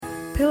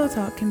Pillow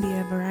talk can be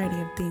a variety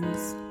of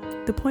things.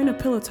 The point of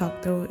pillow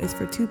talk, though, is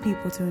for two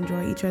people to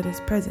enjoy each other's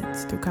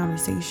presence through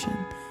conversation.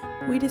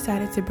 We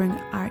decided to bring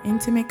our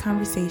intimate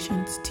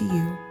conversations to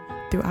you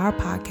through our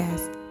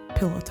podcast,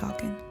 Pillow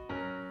Talking.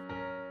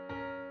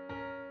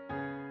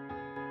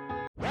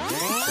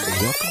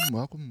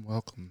 Welcome.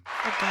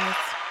 Hey guys.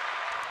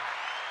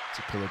 It's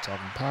a Pillow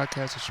Talking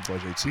podcast. It's your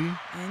boy JT.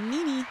 And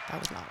Nene. That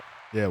was loud.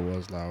 Yeah, it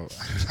was loud.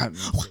 I didn't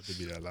mean for it to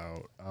be that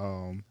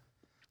loud.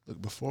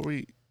 Look, before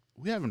we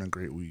having a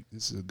great week.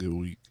 This is a good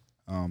week.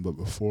 But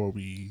before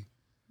we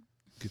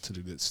get to the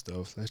good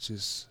stuff, let's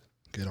just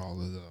get all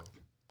of the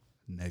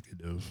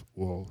negative,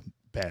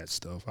 bad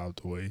stuff out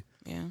the way.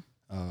 Yeah.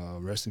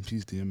 Rest in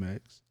peace, DMX.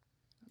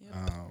 Yep.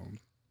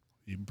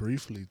 We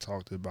briefly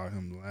talked about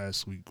him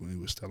last week when he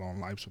was still on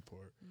life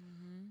support.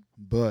 Mm-hmm.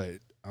 But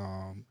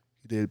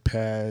he did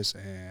pass,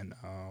 and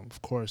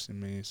of course, I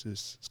mean,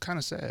 it's kind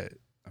of sad.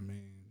 I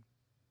mean,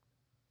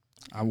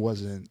 I'm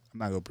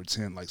not gonna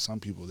pretend like some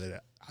people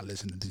that I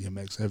listen to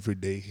DMX every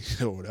day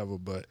or whatever,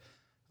 but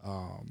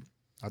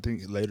I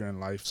think later in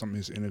life, some of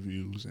his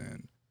interviews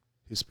and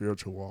his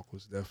spiritual walk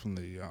was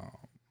definitely, I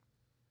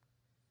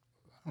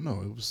don't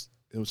know,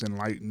 it was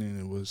enlightening.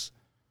 It was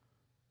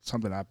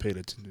something I paid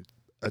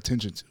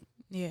attention to.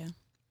 Yeah.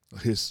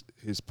 His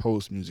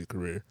post music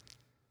career,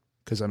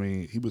 because I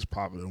mean, he was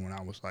popular when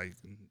I was like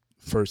in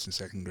first and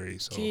second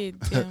grade. So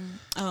Kid,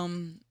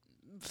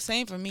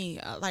 same for me.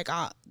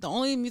 The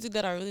only music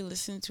that I really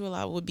listen to a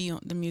lot would be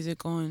the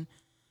music on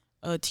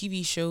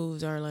TV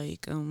shows or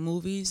like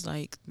movies.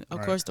 Like, of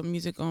Right. course, the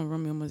music on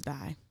Romeo Must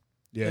Die.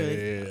 yeah.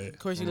 Of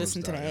course, you Almost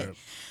listen to died, that.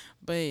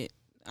 But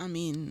I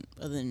mean,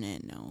 other than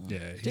that, no.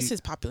 Yeah, Just his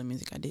popular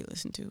music I did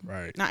listen to.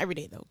 Right. Not every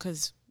day though,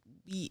 because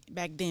we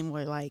back then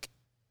were like,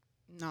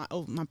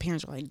 my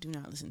parents were like, do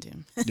not listen to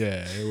him.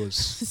 Yeah, it was.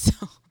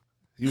 So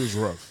He was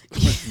rough.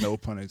 No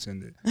pun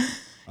intended.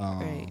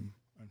 Right.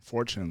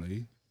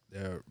 Unfortunately,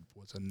 there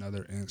was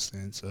another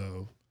instance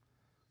of,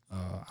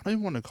 I don't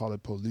even want to call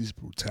it police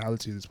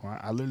brutality at this point.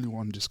 I literally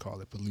want to just call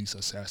it police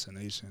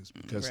assassinations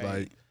because, Right.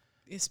 like,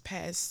 it's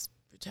past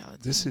brutality.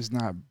 this is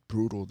not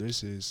brutal.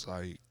 This is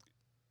like,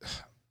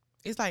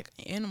 It's like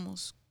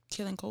animals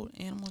killing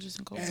animals just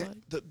in cold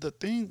and blood. the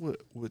thing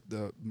with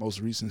the most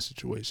recent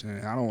situation,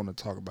 and I don't want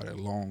to talk about it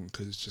long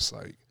because it's just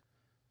like,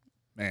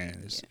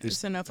 man,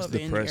 It's enough of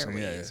it in the depressing.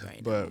 airways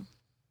right but now.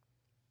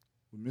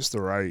 with Mr.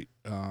 Wright,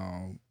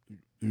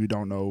 if you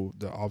don't know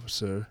the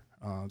officer,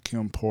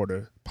 Kim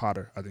Potter,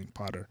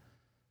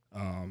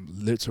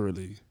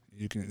 literally,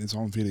 it's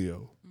on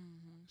video.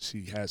 Mm-hmm.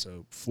 She has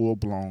a full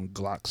blown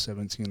Glock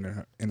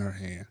 17 in her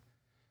hand,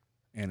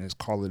 and is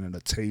calling it a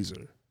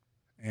taser,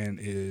 and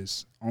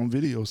is on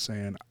video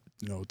saying,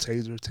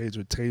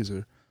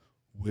 taser,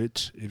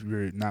 which, if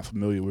you're not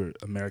familiar with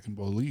American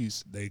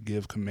police, they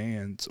give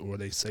commands or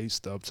they say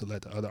stuff to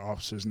let the other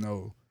officers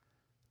know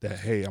that,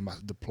 hey, I'm about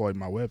to deploy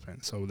my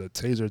weapon. So the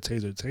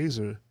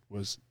taser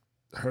was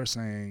her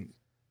saying,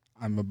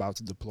 I'm about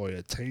to deploy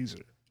a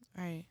taser.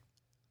 Right.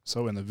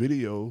 So in the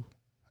video,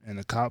 and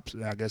the cops,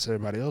 I guess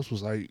everybody else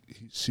was like,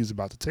 she's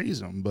about to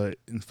tase him. But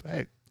in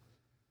fact,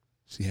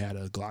 she had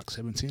a Glock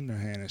 17 in her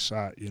hand and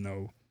shot,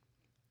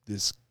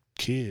 this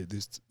kid,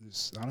 this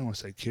I don't want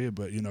to say kid,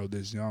 but,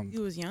 this young He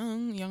was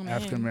young man.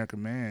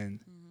 African-American man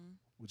Mm-hmm.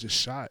 was just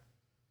shot.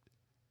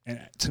 And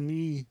to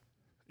me,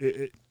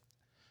 it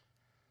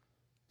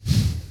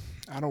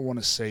I don't want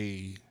to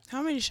say,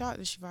 How many shots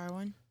did she fire?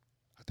 One?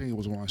 I think it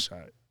was one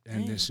shot.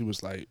 And then Dang. she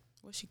was like,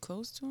 Was she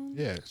close to him?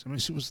 yeah, I mean,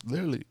 she was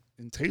literally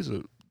in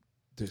taser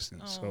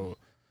distance. Oh.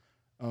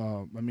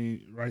 So, I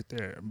mean, right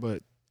there.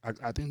 But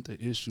I think the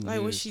issue Like,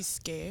 is, was she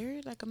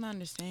scared? Like, I'm not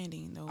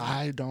understanding though.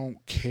 I don't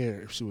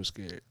care if she was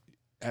scared.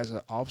 As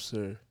an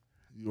officer,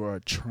 you are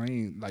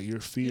trained, like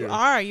your fear.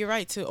 You're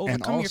right to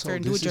overcome your also, fear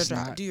and do this your is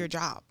job. not- Do your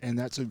job. And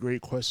that's a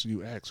great question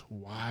you ask.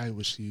 Why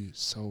was she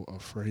so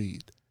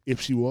afraid? If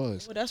she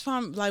was. Well, that's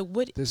fine. Like,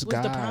 what This was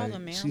guy, the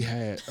problem, man? she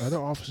had other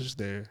officers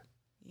there.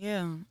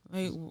 Yeah.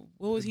 Like,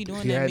 what was he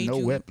doing He that had made no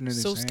you weapon in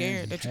his so hand.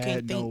 scared He that you had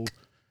can't think?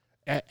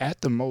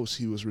 At the most,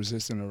 he was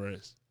resisting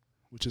arrest,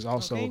 which is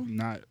also Okay.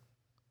 not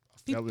a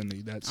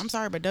felony. I'm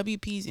sorry, but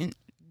WPs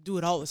do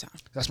it all the time.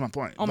 That's my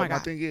point. Oh, my But God.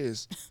 my thing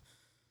is,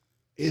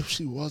 if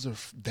she was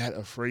that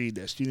afraid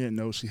that she didn't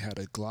know she had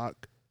a Glock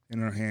in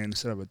her hand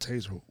instead of a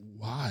taser,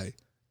 why?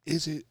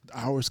 Is it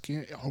our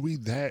skin? Are we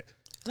that?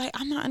 Like,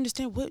 I'm not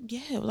understanding what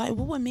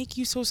would make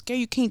you so scared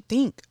you can't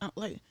think?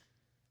 Like,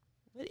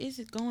 what is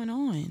it going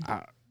on?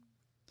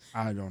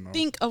 I don't know.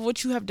 Think of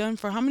what you have done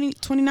for how many?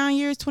 29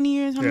 years, 20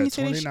 years? How many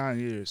today? 29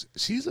 years.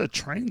 She's a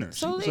trainer.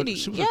 So, she lady,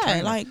 was a yeah,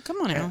 trainer. like,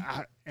 come on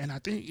now. And I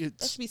think That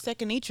it's should be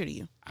second nature to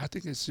you. I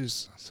think it's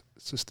just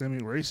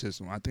systemic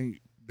racism. I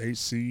think they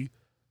see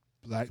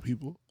black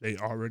people, they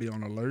already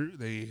on alert.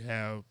 They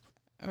have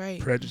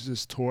Right.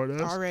 prejudice toward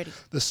us. Already.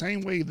 The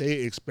same way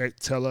they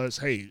tell us,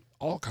 hey,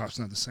 all cops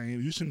not the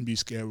same. You shouldn't be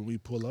scared when we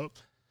pull up.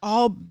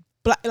 All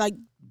black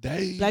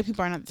They black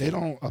people are not the they same.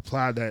 don't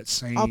apply that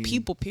same All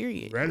people,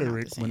 period. are not the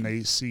rhetoric when same.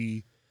 they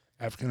see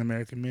African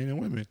American men and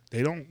women.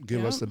 They don't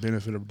give us Yep. the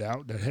benefit of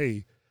doubt that,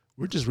 hey,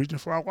 we're just reaching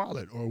for our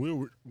wallet, or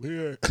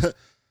we're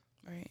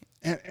Right.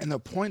 and the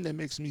point that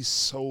makes me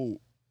so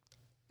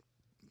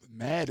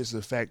mad is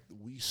the fact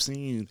that we've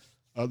seen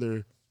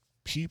other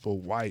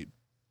people, white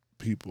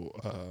people,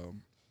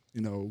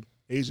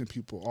 Asian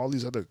people, all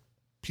these other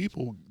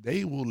people,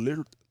 they will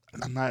literally,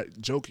 I'm not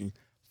joking,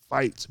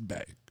 fight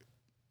back.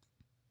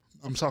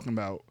 I'm talking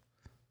about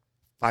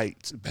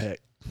fight back.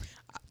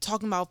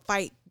 Talking about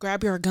fight,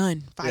 grab your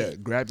gun, fight. Yeah,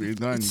 grab your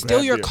gun,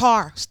 Steal your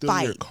car, steal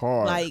fight. your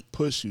car, Like,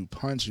 push you,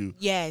 punch you.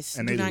 yes,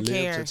 And do they not live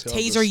care. to tell the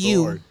Taser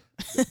you. story.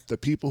 The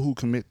people who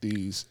commit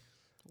these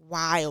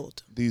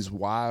Wild.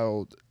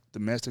 wild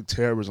domestic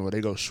terrorism, where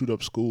they go shoot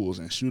up schools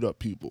and shoot up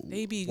people,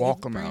 They be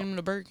walk them bringing out. them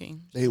to Burger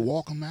King. They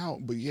walk them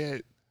out, but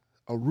yet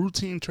a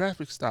routine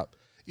traffic stop.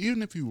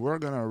 Even if you were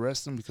gonna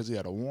arrest him because he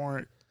had a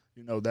warrant,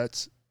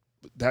 that's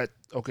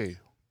okay.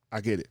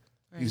 I get it.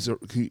 Right.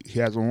 He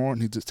has a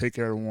warrant. He just take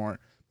care of the warrant.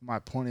 My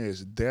point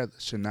is, death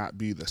should not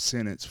be the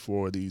sentence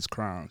for these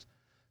crimes.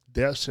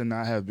 Death should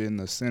not have been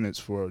the sentence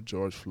for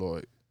George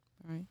Floyd.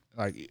 Right.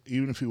 Like,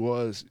 even if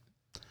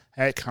he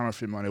had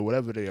counterfeit money,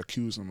 whatever they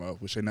accused him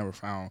of, which they never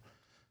found,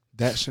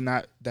 that's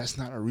not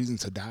a reason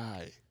to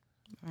die.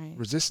 Right.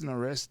 Resisting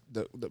arrest,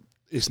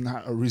 it's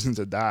not a reason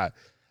to die.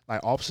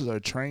 Like, officers are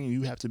trained,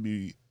 you have to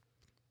be.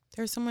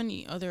 There's so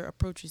many other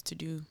approaches to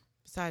do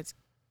besides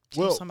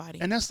kill somebody.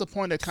 And that's the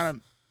point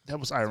that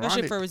was ironic.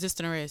 Especially for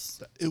resisting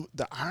arrest.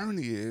 The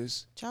irony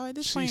is, Child, at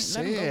this she point,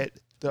 let him go. said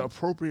the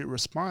appropriate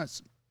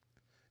response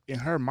in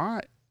her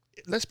mind.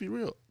 Let's be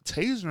real.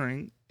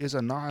 Tasering is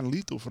a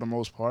non-lethal, for the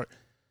most part,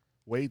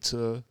 way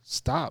to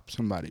stop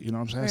somebody. You know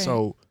what I'm saying? Right.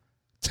 So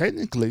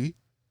technically,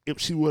 if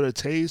she would have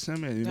tased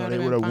him and That they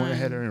would've would have been went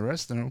ahead fine. and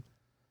arrested him,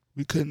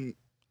 we couldn't.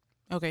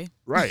 Okay.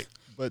 Right.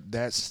 But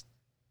that's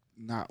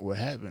not what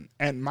happened.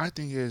 And my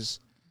thing is,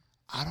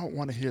 I don't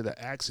want to hear the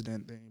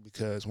accident thing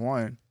because,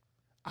 one,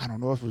 I don't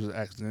know if it was an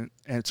accident,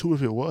 and two,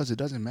 if it was, it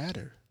doesn't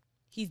matter.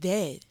 He's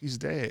dead. He's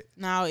dead.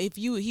 Now, if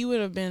he would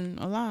have been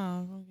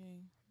alive, okay.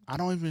 I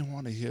don't even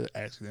want to hear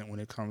accident when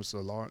it comes to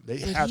law. But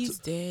he's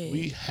dead.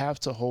 We have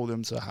to hold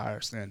them to a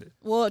higher standard.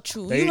 Well,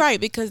 true. You're right,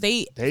 because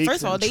they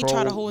first of all, they try to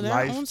control hold their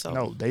life. own self.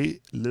 No, they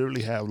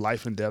literally have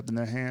life and death in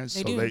their hands.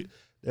 They so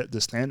do.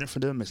 the standard for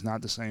them is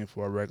not the same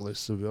for a regular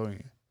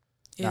civilian.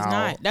 It's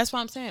not. That's what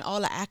I'm saying. All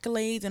the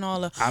accolades and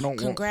all the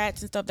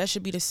congrats and stuff, that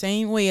should be the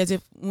same way as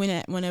if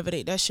whenever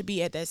that should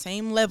be at that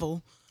same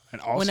level.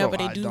 And also, whenever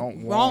they do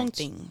wrong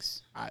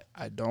things.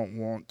 I don't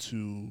want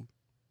to.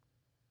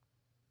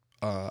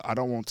 I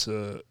don't want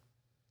to.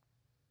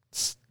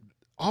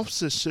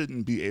 Officers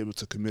shouldn't be able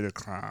to commit a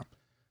crime,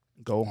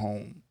 go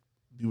home,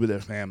 be with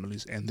their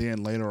families, and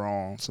then later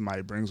on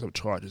somebody brings up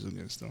charges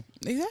against them.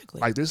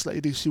 Exactly. Like this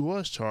lady, she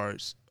was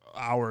charged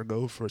an hour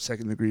ago for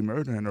second-degree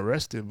murder and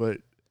arrested, but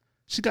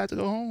she got to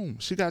go home.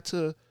 She got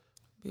to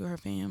be with her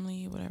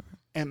family, whatever.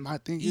 And my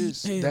thing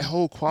is, that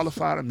whole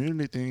qualified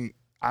immunity thing,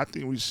 I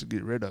think we should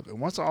get rid of it.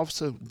 Once an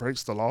officer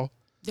breaks the law,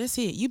 that's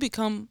it. You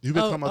become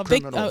a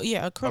criminal.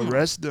 A criminal.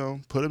 Arrest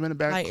them, put them in the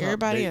back like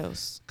everybody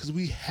else. Because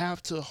we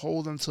have to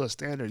hold them to a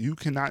standard. You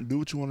cannot do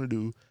what you want to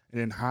do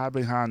and then hide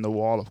behind the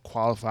wall of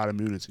qualified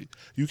immunity.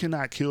 You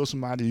cannot kill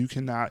somebody. You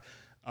cannot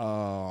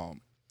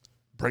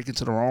break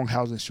into the wrong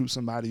house and shoot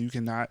somebody. You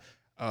cannot,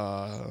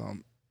 go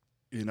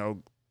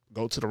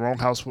to the wrong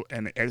house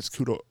and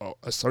execute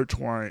a search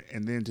warrant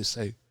and then just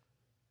say,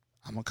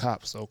 I'm a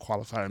cop, so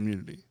qualified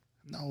immunity.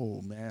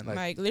 No, man.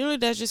 Like literally,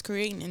 that's just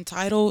creating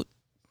entitled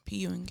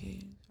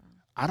PUNK.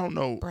 I don't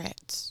know.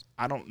 Brats.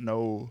 I don't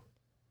know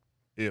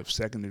if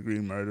second-degree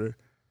murder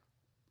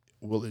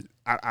will it.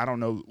 I don't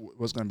know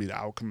what's going to be the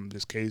outcome of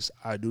this case.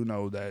 I do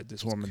know that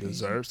this woman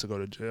deserves to go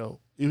to jail.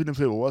 Even if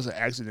it was an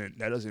accident,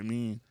 that doesn't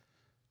mean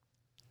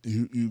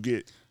you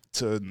get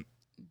to.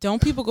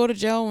 Don't people go to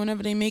jail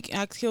whenever they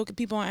kill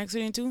people on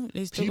accident too?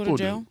 They still go to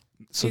jail.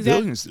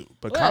 Civilians do,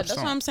 but cops that's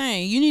don't. what I'm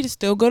saying. You need to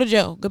still go to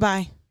jail.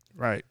 Goodbye.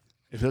 Right.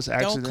 If it's an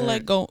accident, don't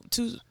collect. Go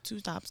two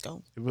stops.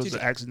 Go. If it was an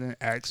accident,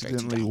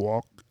 accidentally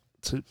walk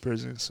to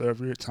prison,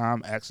 serve your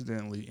time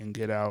accidentally, and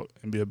get out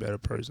and be a better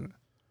person.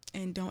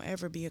 And don't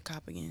ever be a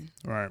cop again.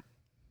 Right.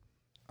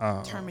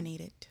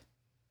 Terminated.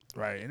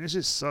 Right, and it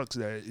just sucks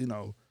that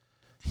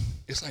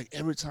it's like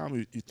every time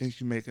you think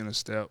you're making a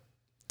step,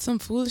 some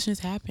foolishness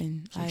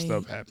happen. Some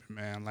stuff happen,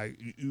 man. Like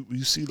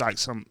you see like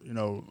some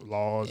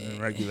laws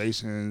and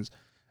regulations,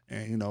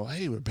 and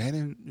hey, we're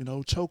banning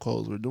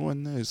chokeholds. We're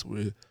doing this.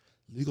 We're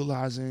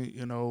legalizing.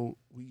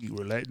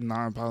 We're letting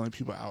non-violent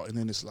people out, and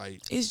then it's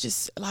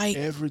just like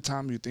every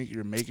time you think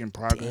you're making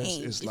progress,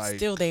 it's like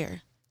still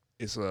there.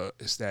 It's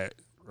that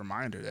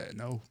reminder that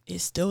no,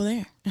 it's still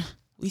there.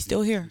 We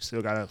still here. You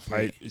still gotta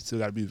fight. You still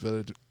gotta be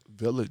vigilant.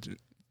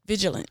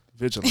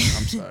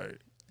 I'm sorry,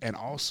 and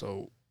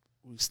also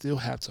we still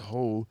have to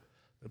hold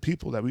the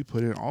people that we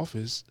put in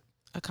office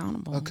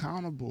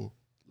accountable.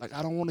 Like,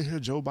 I don't want to hear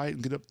Joe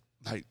Biden get up.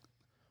 Like,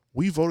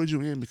 we voted you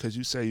in because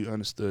you say you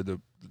understood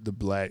the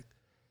black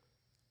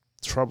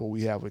trouble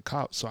we have with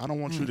cops. So I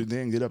don't want you to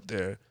then get up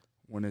there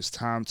when it's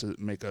time to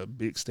make a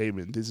big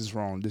statement. This is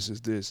wrong. This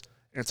is this,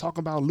 and talk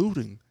about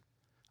looting.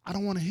 I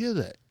don't want to hear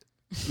that.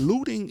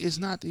 looting is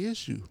not the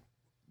issue.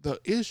 The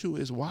issue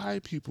is why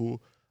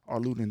people are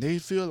looting. They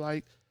feel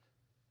like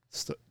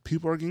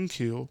people are getting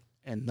killed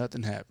and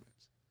nothing happens.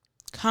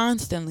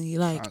 Constantly.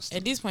 Like,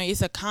 at this point,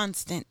 it's a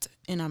constant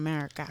in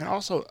America. And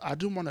also, I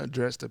do want to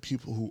address the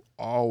people who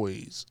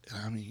always,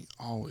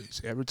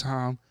 every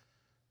time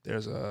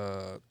there's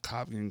a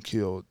cop getting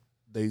killed,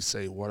 they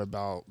say, what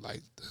about,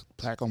 like, the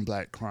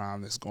black-on-black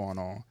crime that's going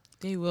on?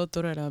 They will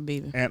throw that out,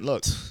 baby. And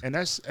look, and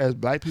that's as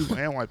black people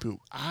and white people,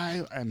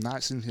 I am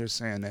not sitting here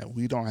saying that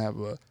we don't have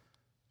a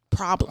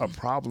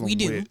problem we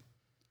do. with,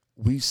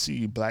 we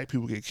see black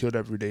people get killed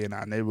every day in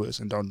our neighborhoods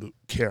and don't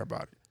care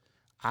about it.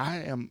 I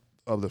am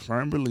of the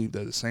firm belief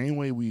that the same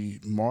way we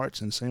march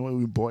and the same way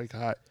we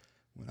boycott,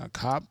 when a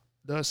cop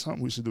does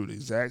something, we should do the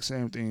exact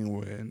same thing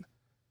when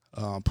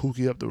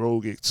Pookie up the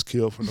road gets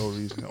killed for no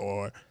reason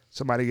or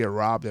somebody get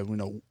robbed that we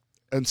know.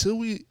 Until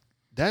we,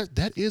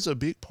 that is a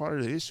big part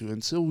of the issue.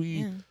 Until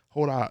we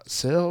hold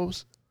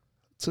ourselves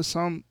to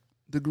some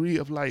degree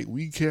of like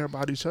we care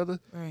about each other,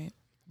 right?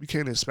 We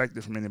can't expect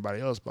it from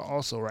anybody else. But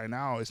also right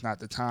now, it's not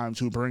the time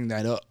to bring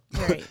that up,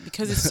 right?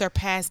 Because it's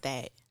surpassed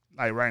that.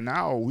 Like right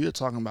now, we're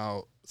talking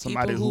about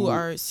somebody people who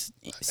are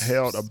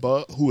held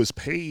above, who is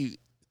paid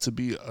to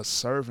be a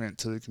servant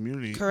to the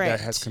community. Correct.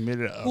 That has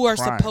committed a who are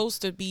crime.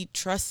 supposed to be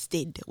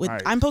trusted with.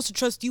 Right. I'm supposed to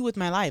trust you with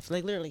my life,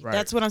 like literally. Right.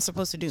 That's what I'm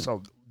supposed to do.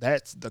 So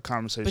that's the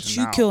conversation. But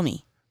you now. kill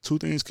me. Two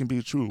things can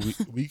be true.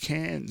 We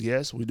can,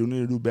 yes, we do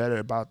need to do better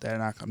about that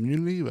in our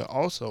community, but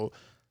also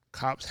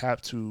cops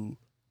have to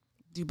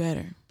do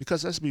better.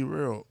 Because let's be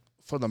real,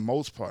 for the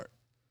most part,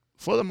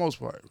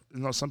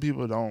 some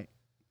people don't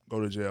go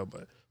to jail,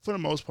 but for the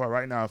most part,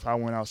 right now, if I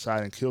went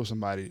outside and killed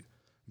somebody,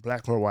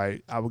 black or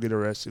white, I would get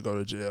arrested, go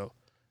to jail.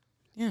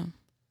 Yeah.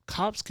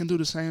 Cops can do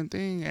the same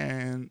thing,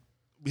 and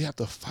we have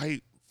to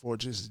fight for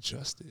just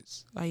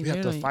justice. Like, we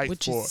have to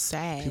fight for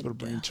sad. people to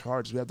bring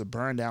charges. We have to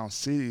burn down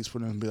cities for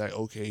them to be like,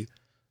 okay,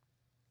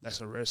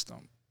 let's arrest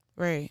them.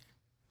 Right.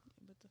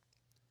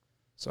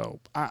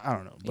 So, I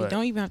don't know. But it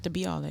don't even have to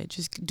be all that.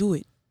 Just do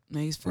it.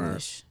 Like, it's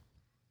foolish.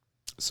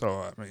 Right. So,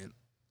 I mean.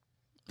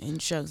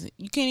 And shucks,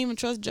 you can't even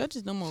trust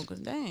judges no more because,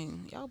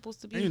 dang, y'all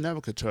supposed to be. And you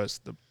never could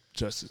trust the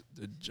justice.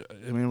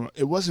 I mean,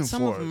 it wasn't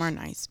Some for of them us. are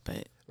nice,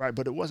 but. Right,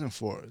 but it wasn't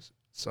for us.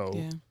 So,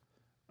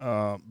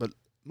 yeah. But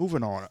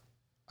moving on.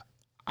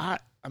 I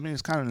mean,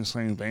 it's kind of in the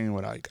same vein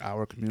with like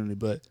our community,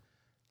 but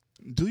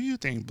do you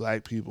think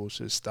black people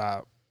should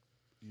stop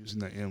using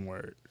the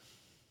N-word?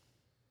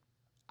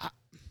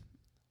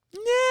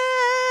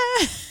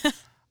 Yeah.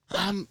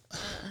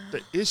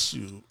 The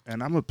issue,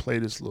 and I'm gonna play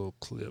this little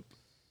clip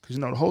because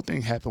the whole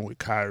thing happened with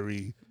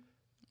Kyrie.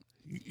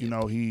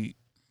 He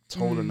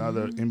told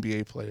another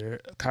NBA player,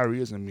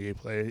 Kyrie is an NBA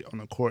player, on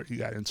the court. He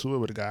got into it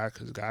with a guy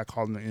because the guy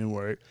called him the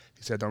N-word.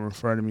 He said, "Don't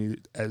refer to me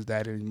as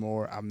that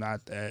anymore. I'm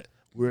not that.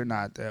 We're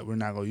not that. We're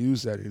not gonna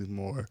use that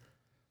anymore."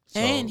 So,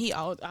 and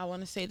I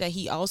want to say that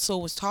he also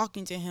was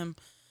talking to him,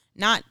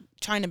 not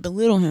trying to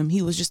belittle him.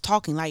 He was just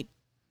talking like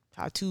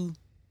how two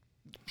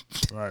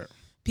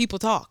people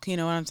talk. You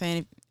know what I'm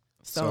saying?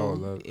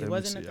 So it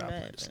wasn't a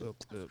bad. Chris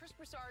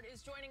Broussard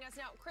is joining us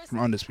now. Chris, from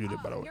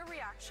Undisputed, by the way. Your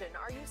reaction?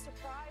 Are you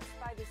surprised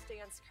by the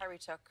stance Kyrie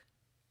took?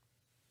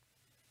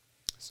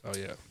 So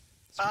yeah.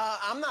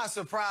 I'm not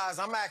surprised.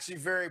 I'm actually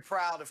very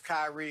proud of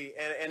Kyrie.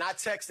 And I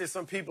texted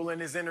some people in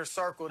his inner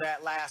circle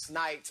that last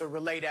night to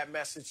relay that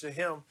message to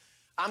him.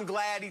 I'm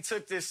glad he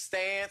took this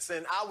stance,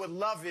 and I would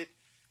love it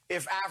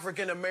if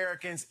African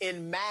Americans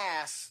en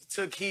masse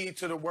took heed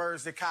to the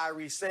words that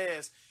Kyrie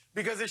says.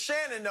 Because as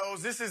Shannon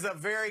knows, this is a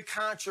very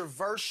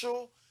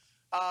controversial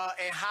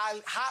and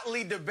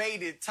hotly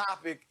debated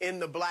topic in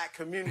the black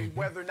community,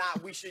 whether or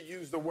not we should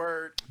use the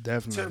word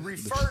to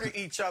refer to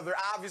each other.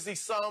 Obviously,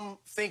 some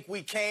think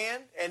we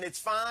can, and it's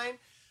fine,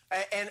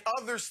 and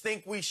others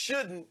think we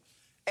shouldn't.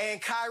 And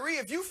Kyrie,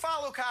 if you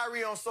follow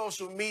Kyrie on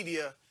social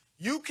media,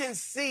 you can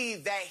see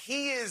that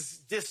he is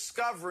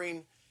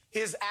discovering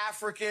his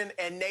African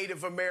and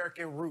Native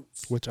American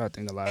roots. Which I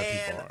think a lot of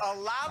people are. And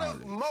a lot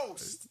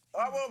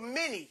of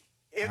many,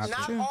 if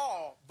not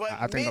all, but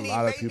I think many, a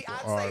lot of maybe people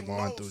I'd are say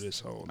going most through this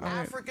whole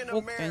African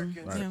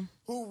Americans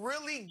who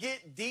really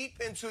get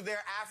deep into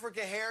their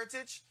African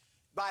heritage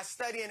by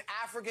studying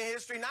African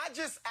history, not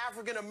just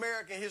African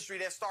American history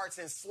that starts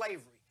in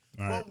slavery.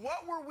 But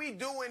what were we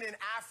doing in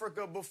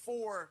Africa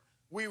before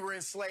we were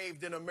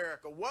enslaved in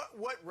America?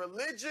 What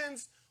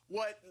religions,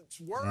 what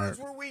words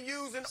were we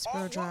using?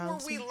 What were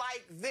we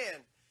like then?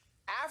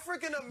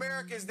 African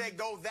Americans that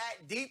go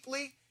that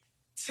deeply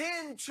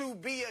tend to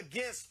be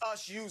against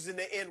us using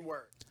the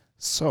N-word.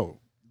 So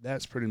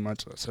that's pretty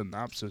much a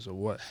synopsis of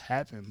what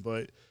happened.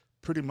 But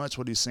pretty much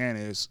what he's saying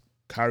is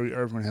Kyrie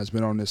Irving has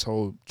been on this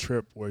whole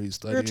trip where he's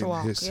studying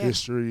his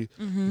history,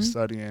 he's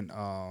studying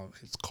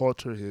his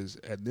culture, his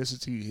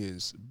ethnicity,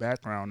 his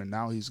background, and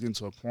now he's getting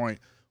to a point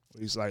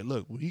where he's like,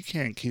 look, we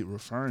can't keep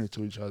referring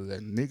to each other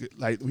that nigga.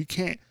 Like, we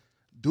can't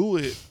do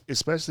it,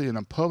 especially in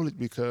the public,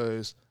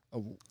 because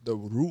of the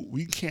root.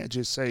 We can't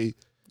just say,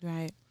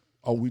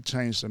 oh, we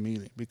changed the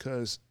meaning,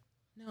 because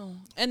no.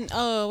 And what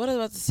I was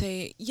about to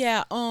say,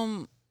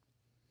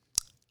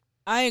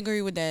 I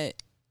agree with that,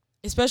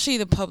 especially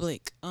the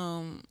public.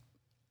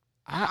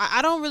 I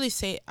don't really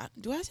say.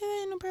 Do I say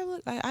that in the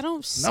public? Like, I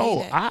don't say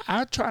that. No,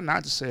 I try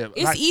not to say it.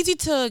 It's like, easy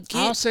to get.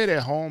 I'll say it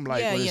at home,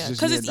 like,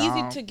 because it's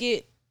easy to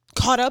get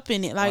caught up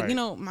in it. Like,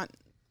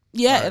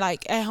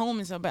 like at home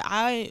and stuff. But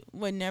I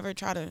would never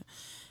try to.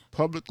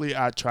 Publicly,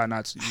 I try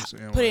not to use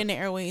it. Put it in the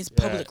airways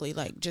publicly,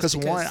 like just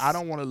because. One, I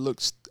don't want to look.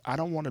 I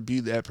don't want to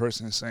be that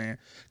person saying,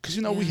 because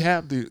we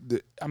have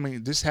the. I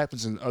mean, this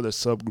happens in other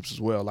subgroups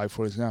as well. Like,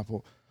 for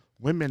example,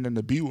 women in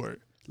the B word.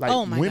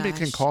 Like, women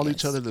can call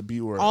each other the B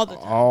word all the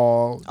time,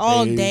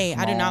 all day.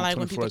 I do not like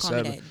when people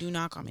call me that. Do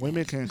not call me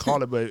women that. Can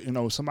call it, but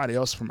somebody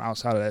else from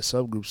outside of that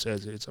subgroup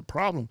says it's a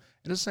problem.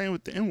 And the same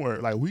with the N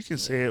word. Like, we can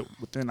say it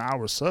within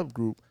our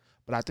subgroup,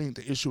 but I think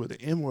the issue with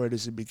the N word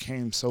is it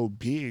became so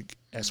big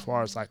as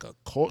far as like a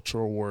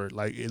cultural word.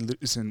 Like,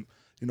 it's in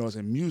it's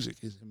in music,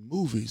 it's in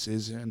movies,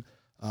 it's in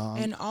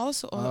and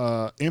also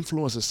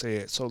influencers say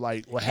it. So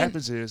like, what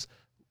happens is,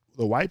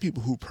 the white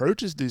people who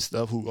purchase this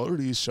stuff, who go to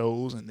these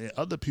shows, and the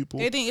other people,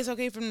 they think it's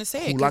okay for them to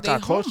say it. Who like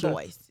our culture,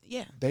 homeboys.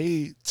 Yeah.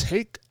 They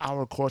take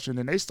our culture and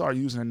then they start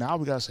using it. Now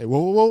we gotta say,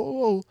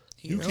 whoa,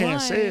 you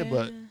can't say it.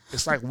 But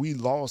it's like we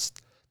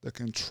lost the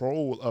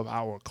control of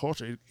our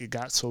culture. It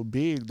got so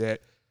big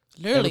that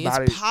literally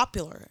it's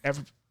popular.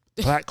 Every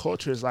black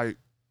culture is like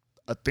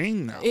a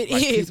thing now. It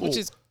like is, which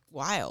is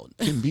wild.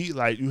 Can be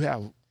like, you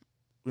have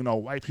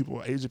white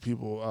people, Asian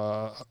people,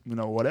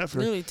 whatever.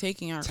 Really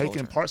taking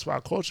parts of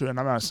our culture. And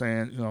I'm not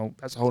saying,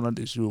 that's a whole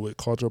other issue with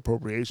cultural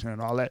appropriation and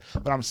all that.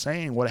 But I'm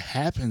saying what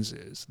happens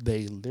is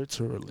they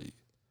literally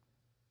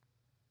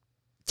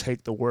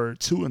take the word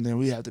too, and then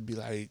we have to be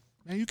like,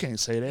 man, you can't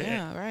say that.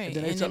 Yeah, right. And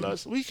then they tell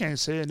us we can't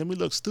say it, and then we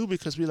look stupid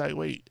because we like,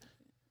 wait,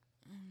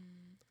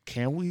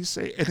 can we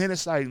say it? And then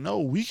it's like, no,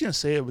 we can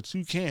say it, but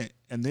you can't.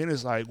 And then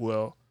it's like,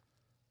 well,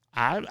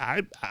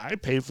 I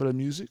pay for the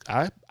music.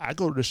 I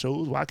go to the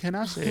shows. Why can't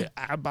I say it?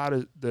 I bought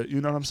it.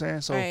 You know what I'm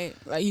saying? So right,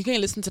 like you can't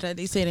listen to that.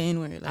 They say the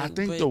N-word. Like, I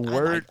think the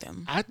word.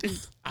 I think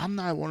I'm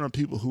not one of the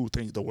people who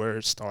think the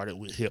word started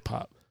with hip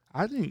hop.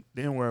 I think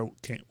the N-word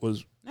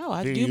was. No,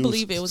 I do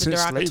believe it was a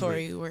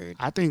derogatory word.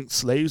 I think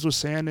slaves were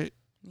saying it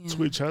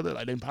to each other.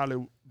 Like, they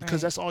probably,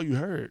 because that's all you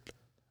heard.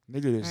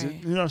 Nigga this,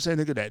 you know what I'm saying?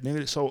 Nigga that,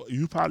 nigga. So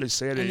you probably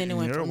said it. And then it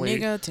went from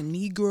nigga to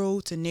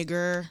negro to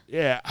nigger.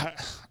 Yeah,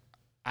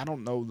 I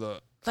don't know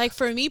the. Like,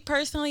 for me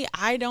personally,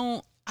 I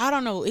don't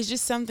know. It's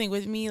just something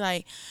with me.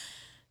 Like,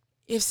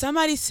 if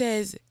somebody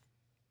says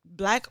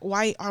black,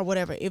 white, or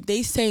whatever, if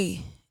they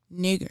say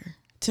nigger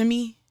to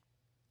me,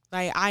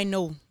 like, I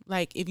know.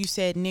 Like, if you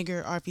said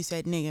nigger or if you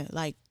said nigga,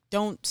 like,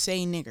 don't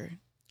say nigger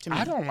to me.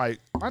 I don't like.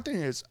 My thing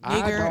is,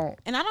 nigger,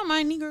 and I don't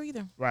mind negro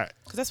either. Right.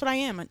 Because that's what I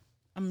am.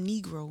 I'm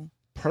negro.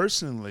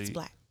 Personally, it's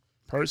black.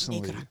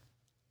 Personally,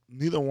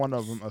 neither one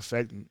of them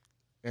affect me.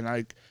 And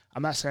like,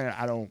 I'm not saying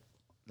I don't.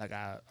 Like,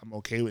 I'm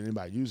okay with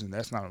anybody using it.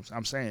 That's not what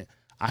I'm saying.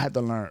 I had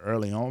to learn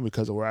early on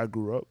because of where I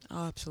grew up.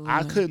 Oh,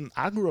 absolutely.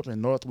 I grew up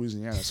in North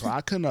Louisiana, so I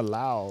couldn't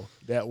allow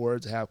that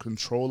word to have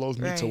control over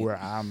me to where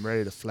I'm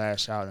ready to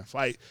flash out and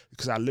fight,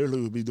 because I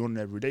literally would be doing it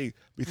every day.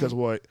 Because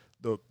what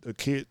the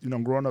kid,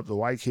 growing up, the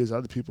white kids,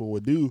 other people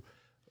would do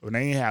when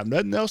they ain't have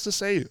nothing else to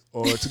say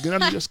or to get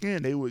under your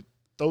skin, they would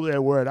throw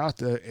that word out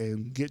there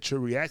and get your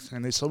reaction.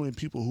 And there's so many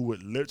people who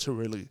would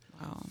literally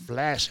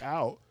flash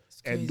out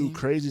and do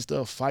crazy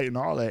stuff, fighting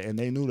all that, and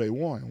they knew they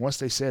won. Once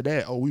they said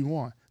that, we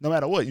won. No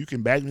matter what, you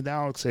can back me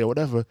down, say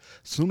whatever.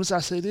 As soon as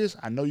I say this,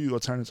 I know you're going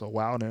to turn into a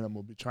wild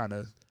animal, be trying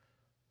to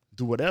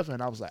do whatever.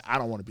 And I was like, I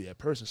don't want to be that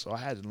person. So I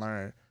had to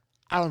learn,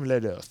 I don't even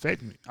let it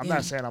affect me. I'm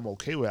not saying I'm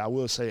okay with it. I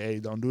will say, hey,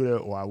 don't do that,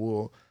 or I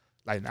will,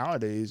 like,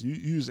 nowadays, you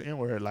use the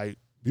N-word, like,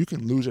 you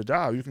can lose your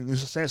job. You can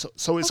lose your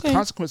so it's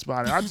consequence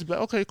behind it. I just be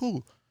like, okay,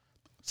 cool.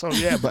 So,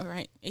 yeah, but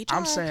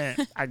I'm saying,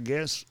 I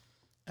guess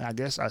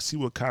I see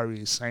what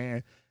Kyrie is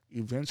saying.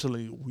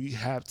 Eventually, we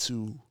have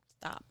to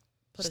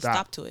put a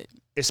stop to it.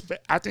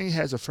 I think it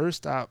has a first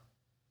stop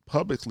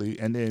publicly,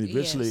 and then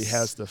eventually it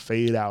has to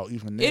fade out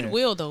even then. It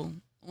will, though.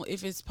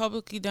 If it's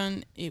publicly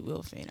done, it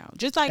will fade out.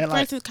 Just like, for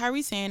instance,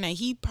 Kyrie saying that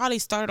he probably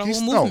started a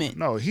whole movement.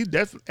 No, he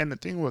definitely. And the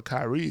thing with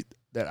Kyrie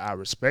that I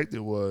respected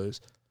was,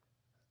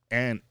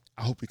 and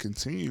I hope he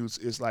continues,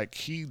 is like,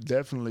 he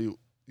definitely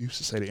used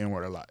to say the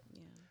N-word a lot. Yeah.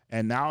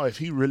 And now if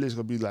he really is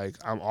going to be like,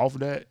 I'm off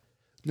of that,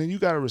 then you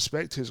got to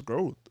respect his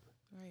growth.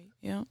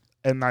 Yeah.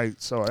 And like,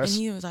 so that's.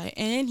 And he was like,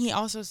 and then he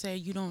also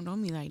said, you don't know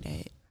me like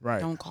that. Right.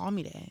 Don't call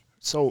me that.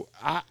 So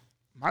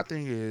my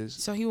thing is.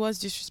 So he was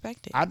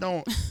disrespected. I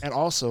don't, and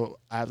also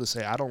I have to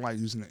say, I don't like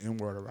using the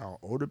N-word around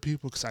older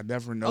people because I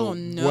never know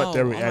what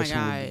their reaction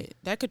would be.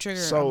 That could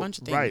trigger a bunch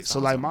of things. Right. So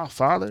like my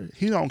father,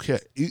 he don't care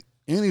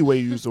any way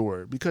you use the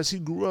word because he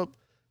grew up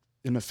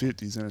in the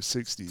 50s and the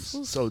 60s.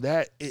 Oof. So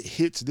that it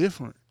hits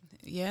different.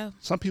 Yeah.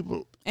 Some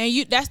people.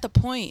 And that's the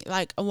point,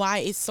 like, why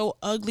it's so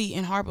ugly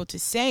and horrible to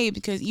say,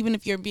 because even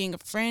if you're being a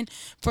friend,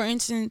 for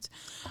instance,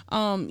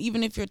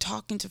 even if you're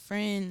talking to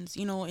friends,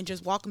 and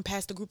just walking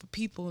past a group of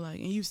people, like,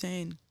 and you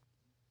saying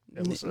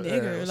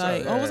nigga,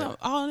 like, oh, what's up?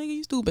 Oh, nigga,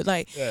 you stupid.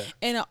 Like,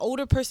 and an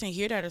older person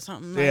hear that or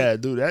something. Like, yeah,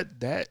 dude,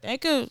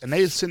 that could. And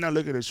they sitting there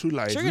looking at you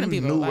like,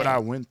 you knew what I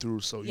went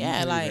through, so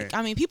yeah, like,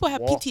 I mean, people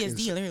have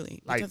PTSD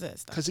literally like, because of that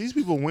stuff. Because these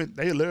people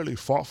they literally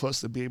fought for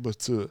us to be able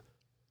to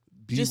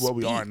be just what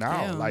we are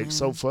now. Yeah, like, man.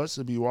 so for us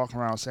to be walking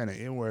around saying the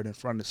N-word in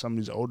front of some of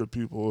these older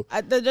people,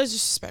 that's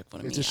disrespectful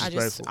to me.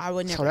 Disrespectful. I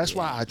would never. So that's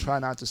why I try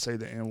not to say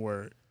the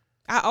N-word.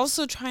 I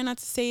also try not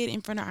to say it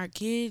in front of our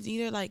kids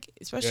either, like,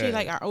 especially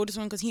like our oldest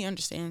one, because he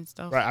understands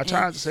stuff. Right, I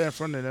try not to say it in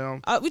front of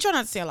them. We try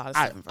not to say a lot of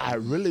stuff in front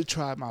of them. I really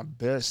try my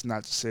best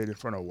not to say it in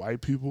front of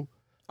white people.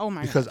 Oh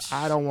my god! Because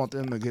I don't want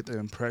them to get the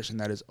impression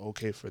that it's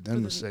okay for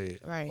them to say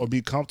it, or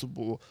be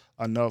comfortable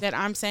enough that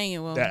I'm saying it.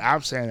 Well, that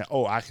I'm saying it.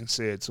 Oh, I can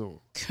say it too.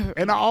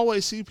 And I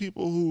always see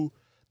people who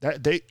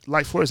that they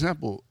like. For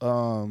example,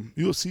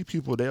 you'll see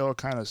people, they all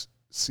kind of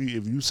see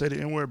if you say the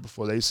N-word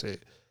before they say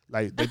it.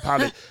 Like, they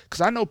probably,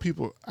 because I know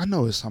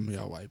it's some of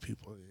y'all white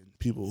people and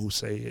people who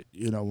say it,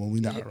 when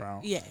we not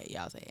around. Yeah,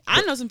 y'all say it.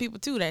 I know some people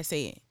too that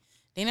say it.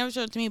 They never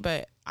show it to me,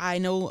 but I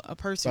know a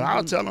person. But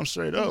I'll tell them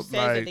straight up,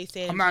 like,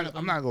 I'm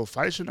not gonna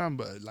fight you them,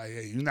 but like,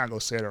 hey, you're not gonna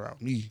say it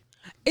around me.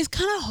 It's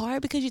kind of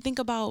hard because I think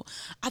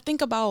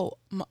about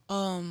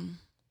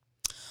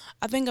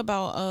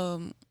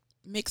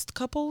mixed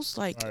couples,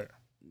 like,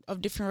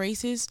 of different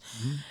races,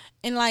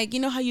 and like,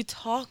 how you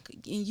talk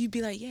and you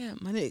be like, yeah,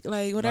 my nigga,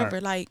 like,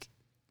 whatever, like.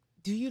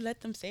 Do you let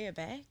them say it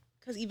back?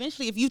 Because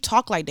eventually, if you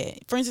talk like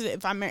that, for instance,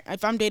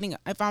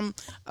 if I'm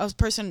a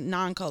person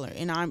non-color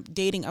and I'm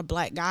dating a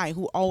black guy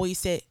who always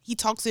said he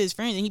talks to his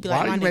friends and he'd be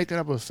like, "Why are you making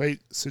up a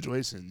fake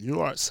situation?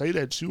 Say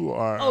that you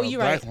are a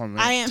black woman.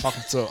 I am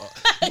talking to.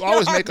 You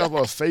always make up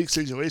a fake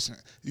situation.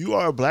 You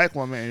are a black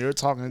woman and you're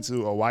talking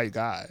to a white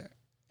guy,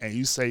 and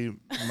you say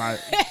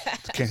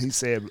can he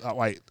say it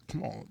white?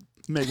 Come on."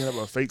 Making up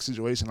a fake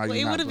situation like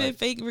it would have been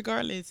fake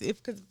regardless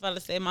because if I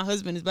say my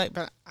husband is black,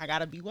 but I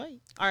gotta be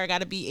white or I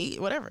gotta be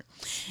whatever.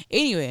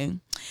 Anyway,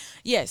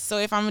 yes. So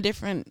if I'm a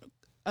different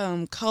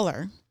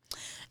color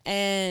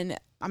and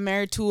I'm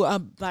married to a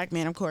black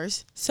man, of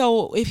course.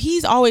 So if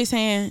he's always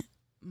saying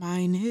my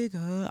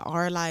nigga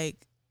or like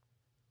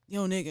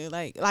yo nigga,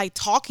 like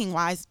talking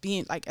wise,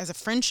 being like as a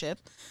friendship,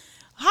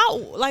 how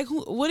like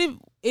what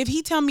if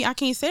he tell me I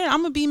can't say it,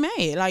 I'm gonna be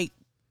mad like.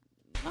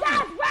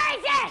 That's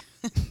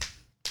racist.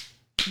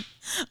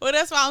 Well,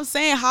 that's what I'm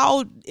saying.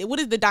 What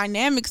is the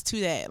dynamics to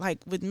that? Like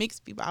with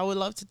mixed people, I would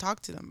love to talk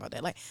to them about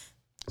that. Like,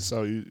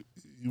 so you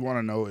want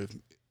to know if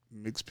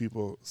mixed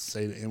people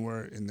say the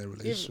N-word in their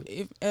relationship?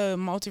 If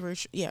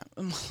multiracial, yeah,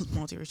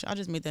 multiracial. I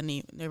just made that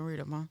name. Never read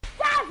it, Mom.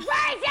 That's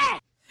racist.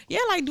 Yeah,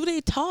 like, do they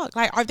talk?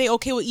 Like, are they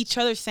okay with each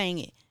other saying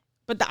it?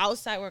 But the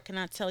outside world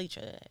cannot tell each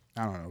other that.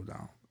 I don't know.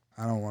 No,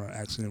 I don't want to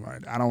ask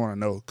anybody. I don't want to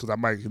know because I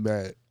might get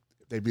mad.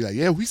 They'd be like,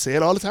 "Yeah, we say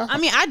it all the time." I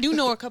mean, I do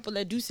know a couple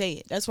that do say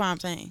it. That's why I'm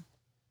saying.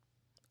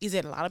 Is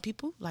it a lot of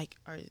people? Like,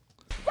 that's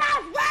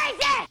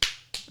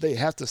racist. They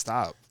have to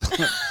stop.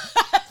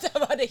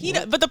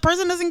 But the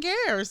person doesn't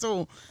care.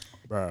 So,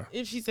 bruh.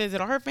 If she says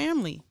it, or her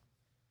family.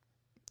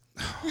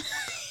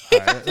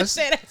 Right, let's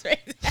say that's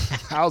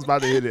racist. I was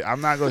about to hit it.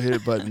 I'm not gonna hit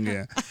it button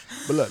again.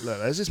 But look,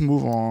 let's just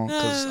move on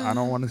because I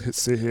don't want to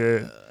sit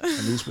here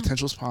and lose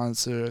potential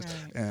sponsors,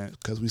 and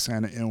because we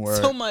saying the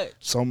N-word so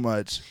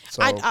much.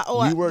 So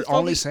we were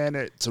only saying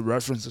it to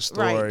reference the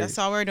story. Right, that's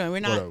all we're doing.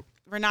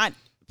 We're not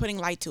putting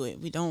light to it.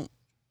 We don't.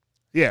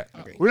 Yeah,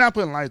 we're not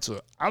putting light to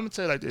it. I'm gonna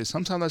tell you like this.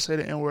 Sometimes I say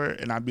the N-word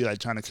and I be like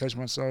trying to catch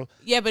myself.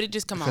 Yeah, but it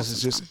just comes out because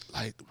it's just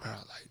like, bro,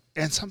 like,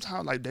 and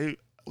sometimes like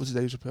was it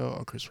Dave Chappelle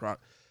or Chris Rock?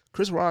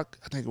 Chris Rock,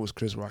 I think it was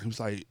Chris Rock. He was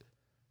like,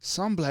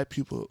 some black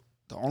people,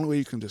 the only way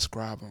you can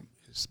describe them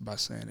is by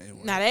saying the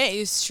N-word. Now that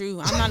is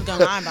true. I'm not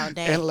gonna lie about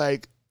that. And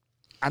like,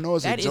 I know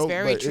it's that a joke,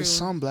 but true. It's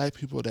some black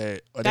people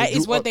that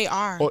is what they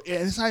are. And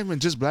it's not even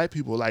just black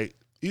people. Like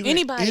even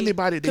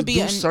anybody they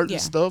do certain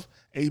stuff,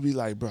 and you be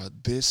like, bro,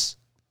 this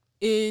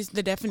is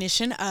the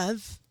definition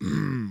of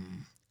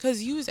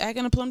because you was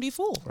acting a plum D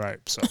fool. Right.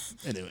 So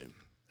anyway,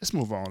 let's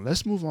move on.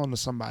 Let's move on to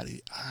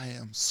somebody. I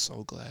am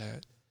so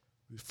glad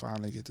we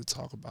finally get to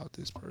talk about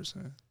this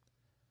person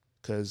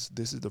because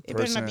this is the person.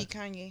 It better not be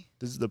Kanye.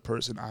 This is the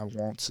person I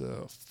want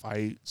to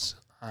fight.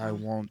 I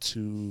want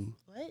to.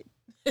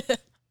 What?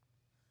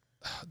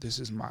 This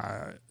is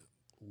my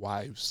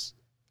wife's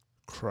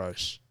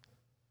crush.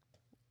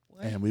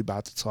 And we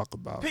about to talk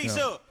about Peace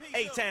him. up,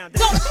 A-Town.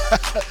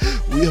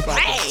 We about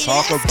to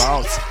talk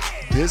about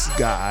this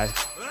guy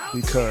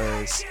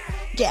because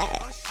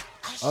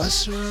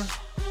Usher.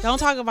 Don't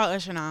talk about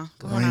Usher now.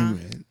 Come on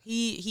Raymond. now.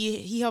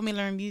 He helped me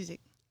learn music.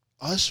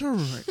 Usher,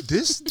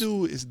 this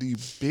dude is the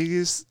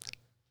biggest.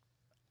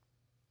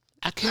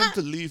 I can't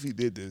believe he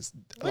did this.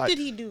 What did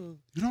he do?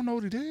 You don't know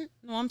what he did?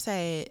 No, I'm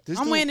sad.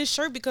 I'm wearing this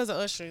shirt because of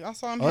Usher. I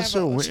saw him.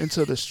 Usher went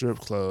into the strip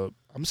club.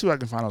 I'm gonna see if I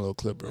can find a little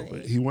clip real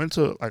quick. He went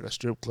to like a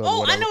strip club.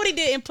 Oh, I know what he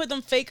did and put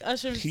them fake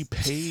Usher. He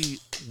paid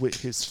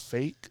with his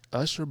fake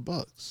Usher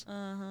bucks.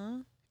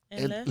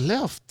 And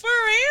left. For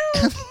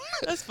real?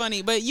 That's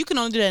funny, but you can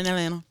only do that in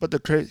Atlanta. But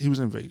he was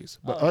in Vegas.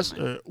 But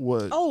Usher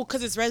was. Oh,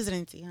 because it's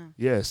residency, huh?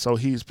 Yeah, so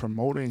he's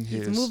promoting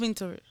his. He's moving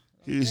to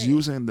He's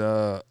using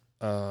the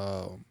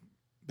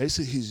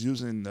basically he's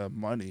using the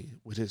money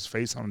with his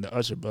face on the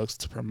Usher bucks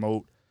to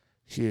promote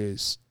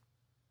his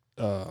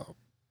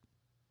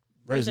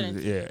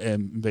residency. Yeah,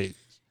 in Vegas.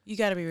 You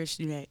gotta be rich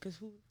to do that, cause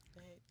who?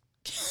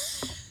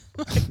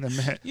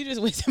 Man, You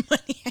just wasting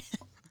money.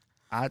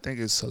 I think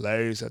it's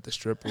hilarious that the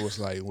stripper was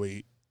like,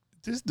 "Wait,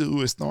 this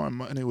dude is throwing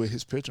money with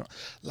his picture."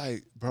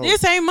 Like, bro,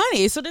 This ain't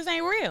money, so this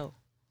ain't real.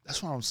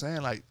 that's what I'm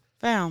saying. Like,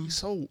 Fam, he's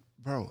so,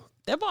 bro.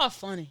 that boy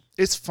funny.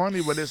 It's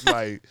funny, but it's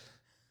like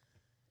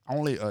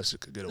only Usher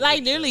could get away. Like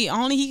with literally,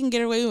 only he can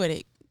get away with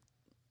it.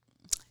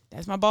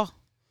 That's my ball.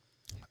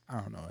 that. I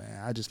don't know,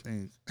 man. I just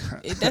think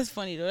That's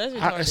funny though. That's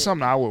retarded. it's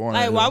something I would want.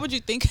 Like, why would you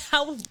think?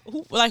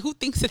 Who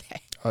thinks of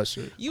that?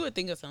 Usher? You would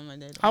think of something like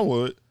that. I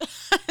would. No.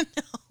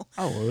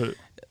 I would.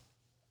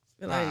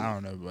 Like, I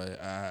don't know, but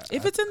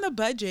if it's in the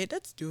budget,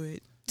 let's do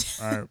it.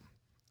 all right.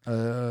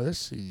 Let's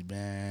see,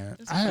 man.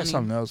 That's I had funny.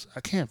 something else.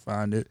 I can't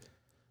find it.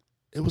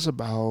 It was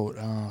about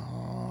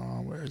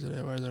where is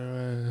it? Where is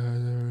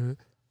it?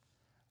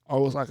 Oh,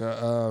 it was like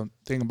a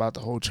thing about the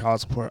whole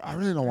child support. I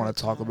really don't want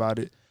to talk about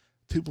it.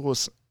 People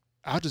was.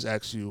 I'll just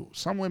ask you.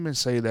 Some women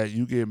say that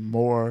you get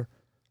more.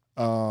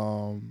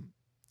 Some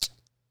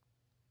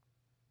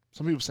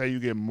people say you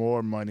get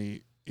more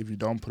money if you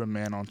don't put a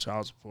man on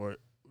child support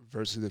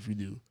versus if you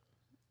do.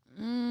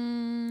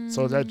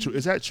 So is that true?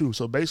 Is that true?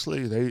 So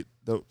basically, the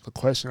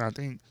question I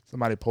think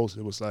somebody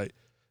posted was like,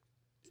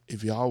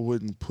 if y'all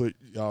wouldn't put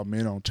y'all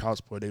men on child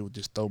support, they would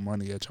just throw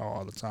money at y'all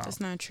all the time. That's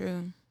not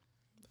true.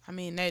 I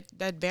mean,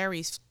 that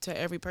varies to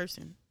every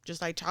person.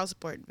 Just like child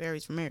support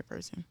varies from every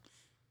person.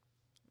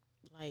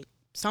 Like,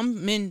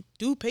 some men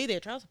do pay their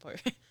child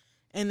support,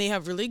 and they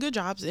have really good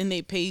jobs, and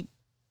they pay.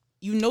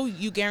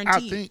 You guaranteed.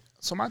 I think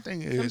so. My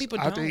thing is, some people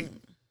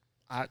don't.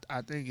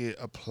 I think it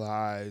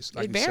applies.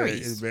 Like It you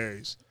varies. said, it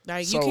varies.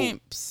 Like, So, you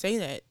can't say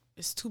that.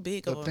 It's too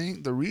big.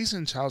 The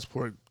reason child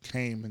support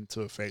came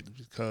into effect is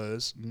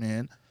because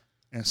men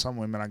and some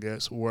women, I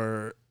guess,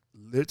 were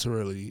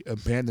literally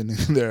abandoning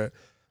their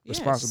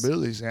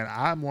responsibilities. And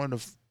I'm one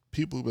of the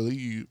people who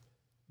believe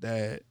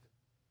that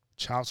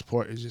child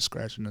support is just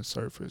scratching the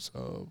surface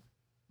of,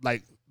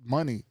 like,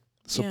 money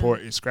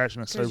support is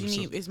scratching the surface.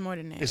 It's more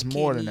than that. It's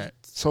more than that.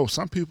 So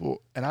some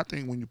people, and I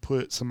think when you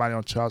put somebody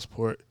on child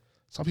support,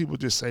 some people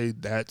just say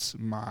that's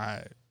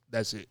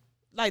it.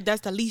 Like,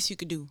 that's the least you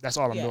could do. That's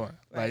all I'm Yeah, doing.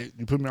 right. Like,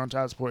 you put me on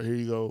child support, here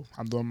you go.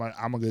 I'm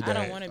a good dad.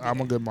 I don't wanna be I'm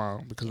a that. good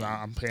mom because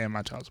I'm paying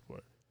my child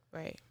support.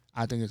 Right.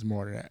 I think it's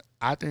more than that.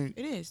 I think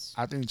It is.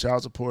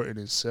 child support in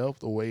itself,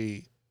 the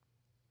way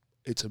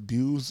it's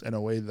abused and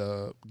the way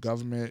the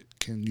government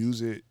can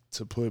use it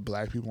to put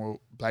black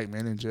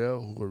men in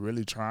jail who are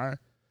really trying,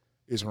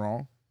 is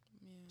wrong.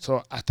 Yeah.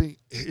 So I think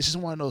it's just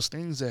one of those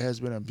things that has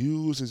been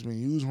abused, it's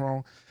been used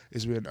wrong,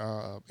 it's been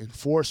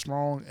enforced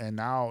wrong, and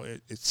now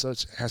it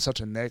has such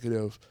a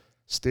negative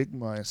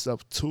stigma and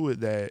stuff to it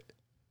that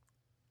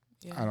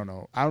I don't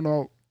know.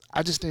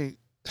 I just think.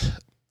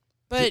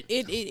 But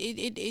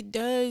it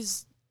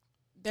does.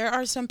 There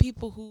are some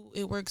people who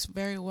it works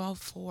very well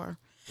for,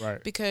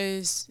 Right.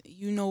 because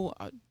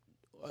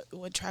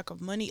what track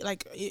of money,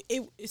 like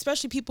it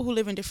especially people who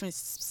live in different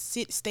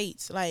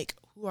states, like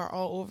who are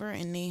all over,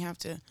 and they have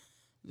to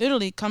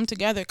literally come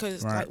together.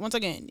 Because like, once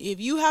again, if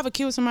you have a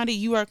kid with somebody,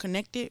 you are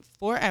connected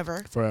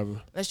forever.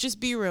 Let's just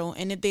be real.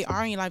 And if they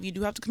are in your life, you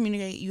do have to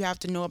communicate. You have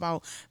to know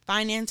about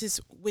finances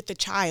with the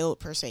child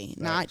per se,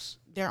 not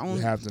their own.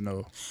 You have to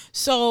know.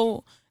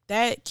 So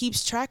that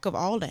keeps track of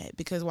all that,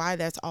 because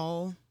that's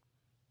all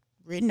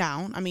written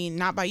down. I mean,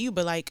 not by you,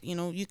 but like,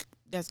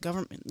 that's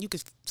government. You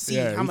could see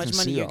how much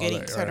money you're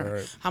getting, etc.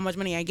 Right. How much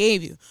money I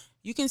gave you.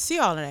 You can see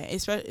all of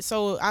that.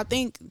 So I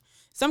think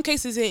some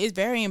cases it is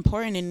very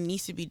important and it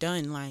needs to be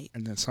done. Like,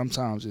 and then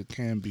sometimes it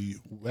can be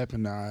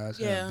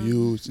weaponized and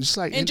abused. Just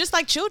like just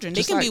like children,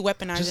 they can be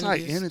weaponized. Just and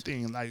like abused.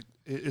 anything, like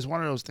it's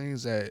one of those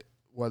things that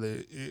whether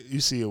you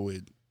see it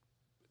with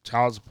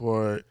child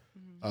support,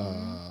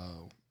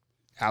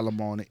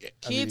 alimony,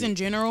 kids in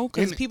general,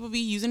 because people be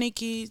using their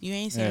kids. You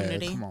ain't saying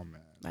today. Come on,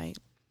 man. Like,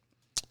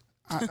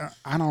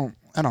 I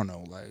don't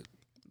know. Like,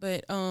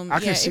 but I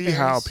can see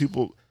how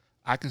people.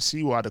 I can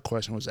see why the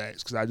question was asked,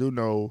 because I do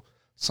know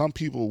some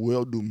people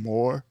will do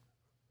more,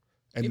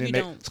 and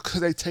then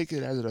because they take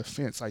it as an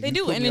offense. Like, they you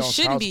do, put and me it on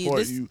shouldn't child be.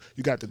 support,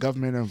 you got the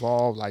government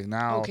involved. Like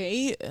now,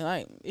 okay,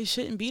 like it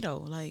shouldn't be though.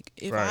 Like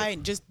if I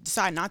just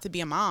decide not to be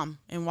a mom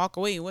and walk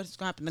away, what's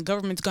gonna happen? The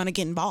government's gonna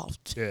get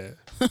involved. Yeah,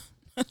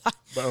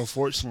 but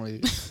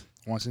unfortunately,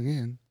 once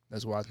again,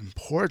 that's why it's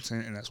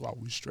important, and that's why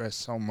we stress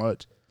so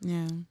much.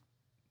 Yeah.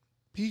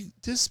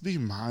 Just be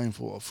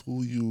mindful of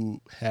who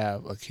you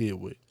have a kid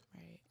with.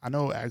 Right. I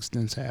know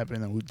accidents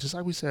happen, and just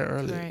like we said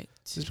earlier, right.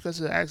 Just because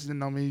of an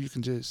accident don't mean you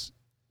can just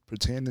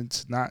pretend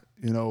it's not,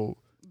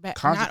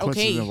 consequences not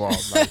okay.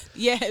 involved. Like,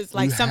 yes,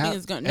 like something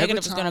is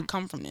negative is gonna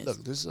come from this.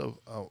 Look, this is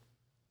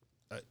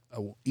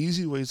a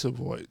easy way to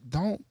avoid.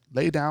 Don't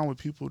lay down with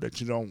people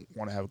that you don't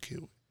want to have a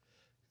kid with.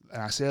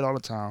 And I say it all the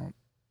time.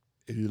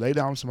 If you lay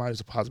down with somebody, there's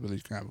a possibility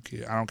you can have a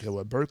kid. I don't care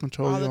what birth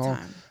control you're on.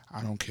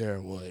 I don't care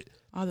what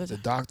All the the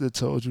time. doctor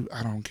told you.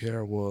 I don't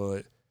care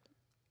what.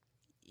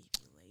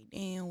 If you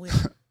lay down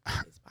with it,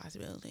 it's a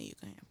possibility you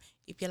can have.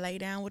 If you lay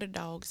down with a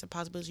dog, it's a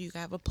possibility you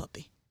can have a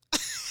puppy.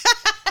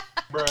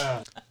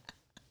 Bruh.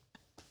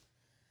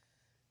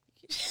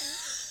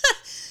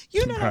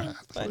 You know that Bruh, was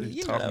what funny. are you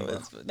You know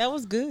talking that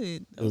was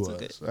good. That It was, was.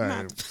 good.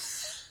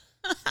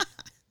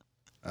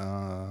 All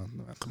right.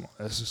 Come on,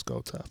 let's just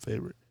go to our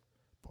favorite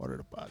part of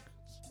the podcast.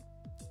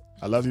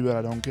 I love you, but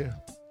I don't care.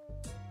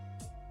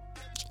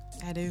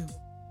 I do.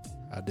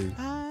 I do.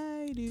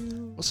 I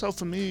do. Well, so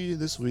for me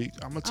this week,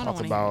 I'm gonna I don't talk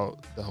wanna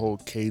about the whole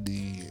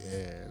KD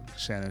and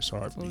Shannon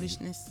Sharp beef.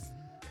 Foolishness.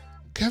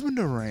 Kevin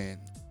Durant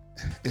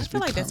is I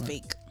feel like that's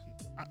becoming- fake.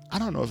 I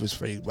don't know if it's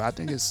fake, but I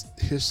think it's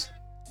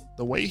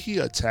the way he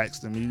attacks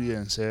the media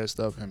and says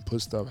stuff and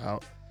puts stuff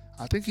out.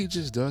 I think he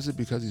just does it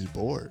because he's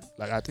bored.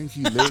 Like, I think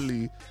he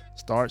literally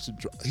starts to.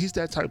 He's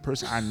that type of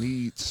person. I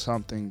need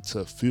something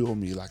to fuel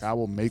me. Like, I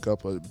will make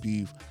up a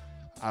beef.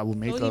 I will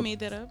make Oh, up. he made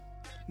that up?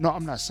 No,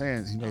 I'm not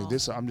saying he made Oh.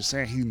 this. I'm just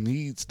saying he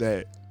needs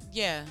that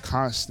Yeah.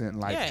 constant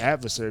Yeah.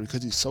 adversary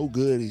because he's so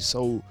good.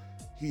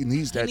 He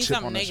needs that needs chip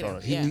something on the negative,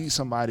 shoulder. He yeah. needs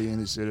somebody in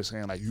his ear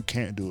saying like, you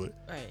can't do it.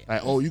 Right.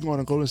 Like, oh, you going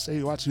to Golden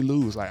State? Watch you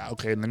lose. Like,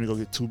 okay, let me go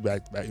get 2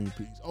 back-to-back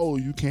MVPs. Oh,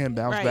 you can't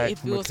bounce Right, back it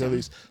from fuels him.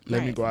 Achilles.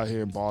 Let me Right. go out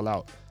here and ball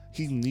out.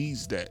 He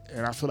needs that,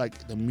 and I feel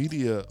like the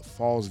media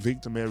falls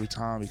victim every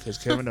time because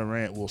Kevin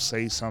Durant will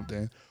say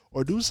something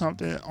or do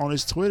something on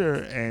his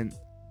Twitter, and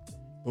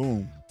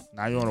boom,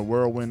 now you're on a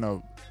whirlwind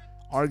of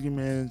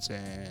arguments,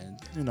 and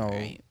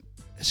Right.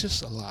 it's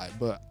just a lot.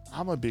 But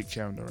I'm a big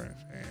Kevin Durant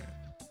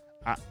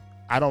fan.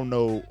 I don't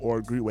know or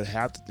agree with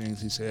half the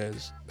things he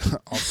says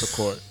off the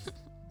court,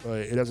 but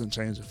it doesn't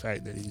change the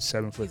fact that he's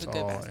 7 foot He's a good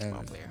tall basketball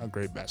and player. a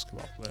great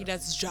basketball player. He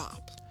does his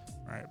job.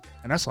 Right,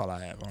 and that's all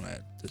I have on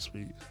that this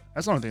week.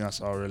 That's the only thing I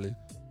saw really.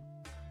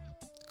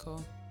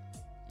 Cool.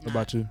 What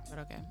about you? But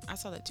okay. I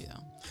saw that too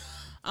though.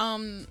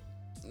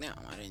 No,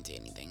 I didn't see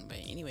anything. But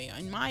anyway,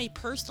 in my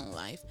personal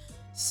life,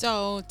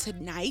 so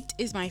tonight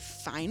is my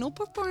final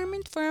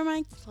performance for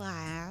my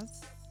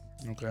class.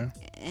 Okay.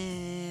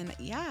 And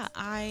yeah,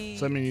 I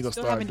So I mean, you gonna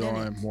still start haven't done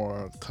doing it.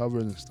 more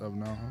covers and stuff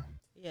now, huh?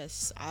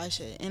 Yes, I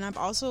should. And I've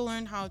also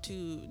learned how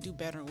to do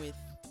better with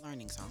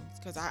learning songs.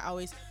 Because I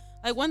always,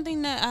 like, one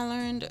thing that I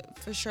learned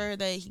for sure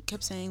that he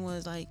kept saying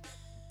was, like,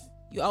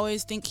 you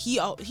always think, he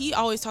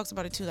always talks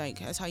about it too, like,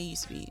 that's how he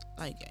used to be.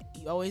 Like,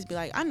 you always be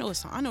like, I know the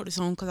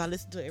song because I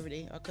listen to it every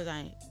day or because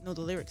I know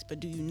the lyrics, but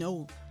do you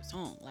know the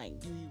song? Like,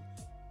 do you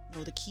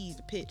know the keys,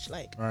 the pitch?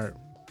 Like, Right.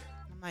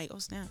 I'm like, oh,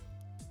 snap.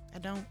 I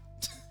don't.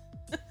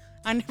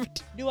 I never,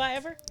 do I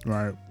ever?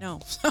 Right. No.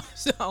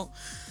 So,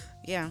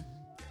 yeah,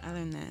 I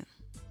learned that.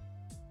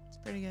 It's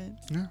pretty good.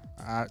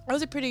 Yeah. It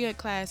was a pretty good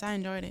class. I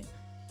enjoyed it.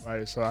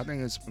 Right. So I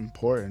think it's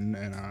important,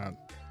 and that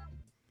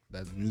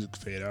the music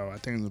fade out. I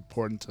think it's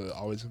important to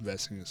always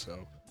invest in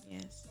yourself,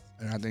 Yes,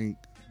 and I think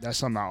that's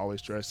something I always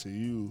stress to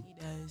you.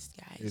 he does,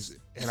 guys.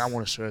 And I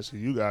want to stress to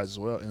you guys as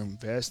well.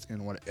 Invest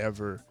in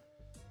whatever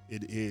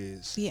it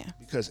is. Yeah.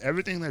 Because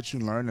everything that you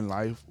learn in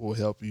life will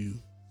help you.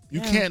 You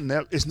Yeah. can't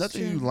it's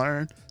nothing true. you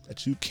learn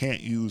that you can't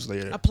use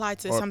later. Apply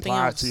to or something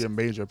apply else. to your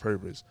major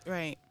purpose.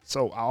 Right.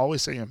 So I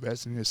always say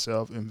invest in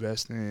yourself,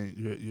 invest in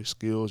your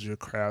skills, your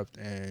craft,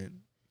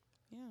 and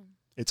Yeah.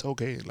 it's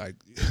okay. Like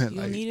You'll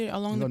need it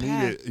along you're the gonna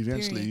path. need it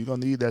eventually. period. You're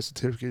gonna need that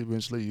certificate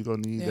eventually. You're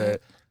gonna need Yeah.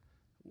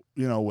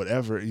 that,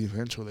 whatever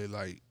eventually.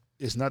 Like,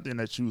 it's nothing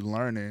that you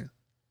learning.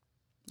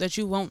 That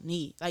you won't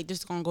need. Like,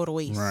 just gonna go to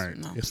waste. Right.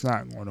 No. It's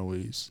not going to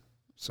waste.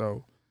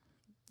 So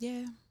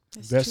Yeah.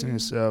 That's invest in true.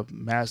 yourself,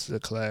 master the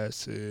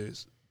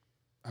classes.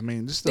 I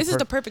mean, this is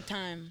the perfect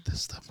time.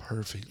 This is the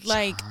perfect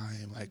Like,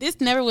 time. Like,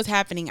 This never was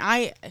happening.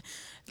 we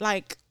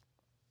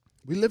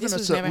live this in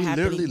was we never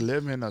literally happening.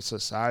 live in a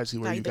society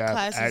where like you the have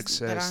classes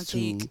that I access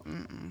to take.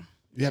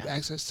 you have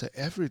access to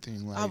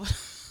everything. I Like, would-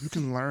 you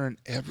can learn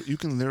you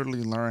can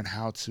literally learn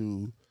how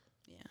to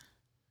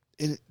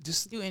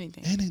just do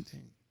anything.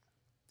 anything.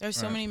 There's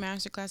so Right. many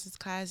master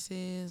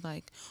classes,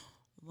 like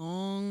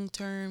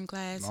long-term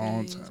classes.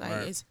 Long-term, like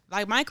right. it's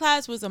like my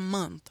class was a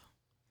month.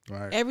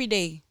 Right. Every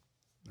day,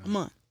 a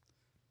month.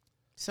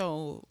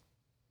 So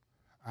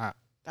I-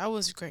 that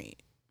was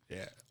great.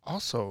 Yeah.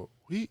 Also,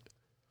 we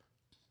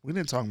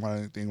didn't talk about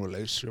anything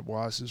relationship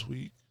wise this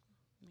week.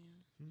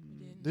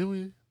 Did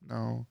we?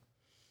 No.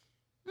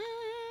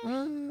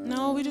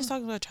 No, we just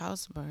talked about child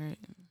support.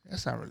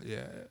 That's not really.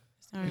 Yeah.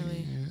 It's not really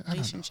Yeah, I don't know.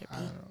 relationship I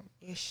don't know.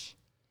 ish.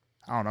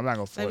 I don't know. I'm not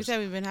gonna Like we force. said,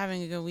 we've been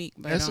having a good week.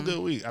 But That's a good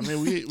week. I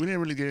mean, we didn't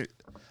really get.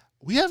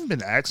 We haven't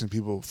been asking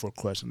people for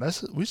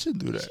questions. We should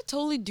do We that. should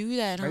totally do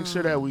that. Make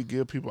sure that we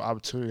give people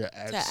opportunity to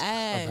ask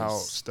about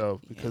ask.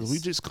 stuff because we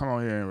Yes. just come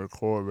on here and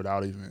record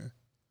without even.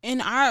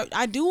 And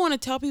I do want to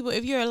tell people,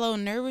 if you're a little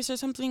nervous or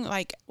something,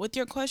 like with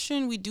your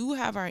question, we do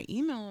have our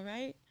email,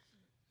 right?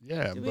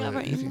 Yeah, Do we have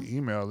but our you can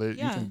email it.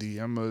 Yeah. You can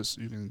DM us.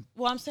 You can.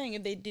 Well, I'm saying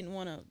if they didn't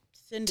want to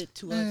send it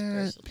to us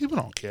personally. People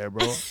don't care,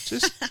 bro.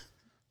 just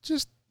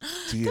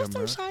DM That's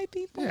some us. shy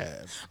people.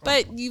 Yeah,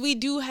 But we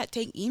do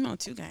take email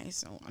too, guys.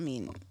 So, I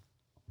mean,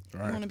 I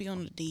right. want to be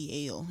on the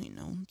DL, you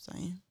know what I'm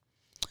saying?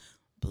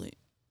 But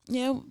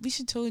yeah, we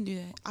should totally do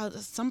that.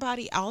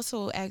 Somebody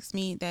also asked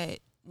me that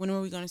when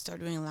are we going to start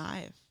doing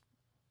lives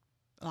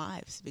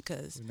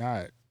because We're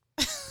not.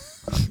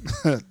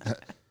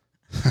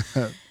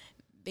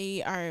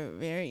 they are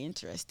very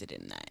interested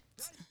in that,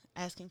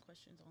 asking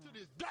questions on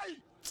that.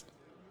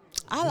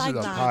 I like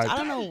lives. I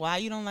don't know why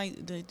you don't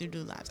like to do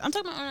lives. I'm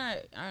talking about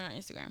on our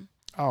Instagram.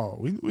 Oh,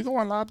 we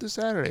going live this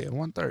Saturday at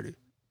 1:30.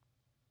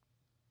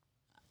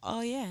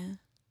 Oh yeah.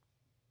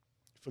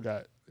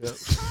 Forgot. Yep.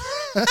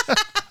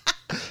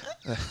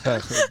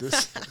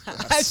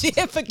 She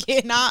didn't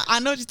forget. Nah, I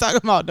know what you're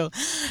talking about though.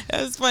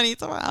 That's funny.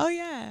 It's like, oh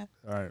yeah.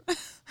 All right.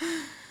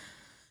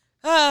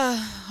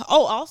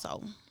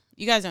 Also,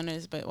 you guys don't know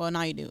this, but well,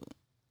 now you do.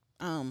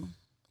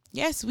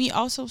 Yes, we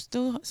also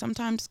still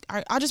sometimes.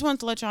 I just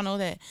wanted to let y'all know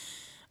that.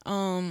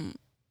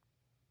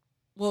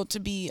 Well, to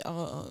be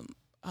I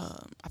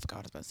forgot what I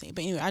was about to say,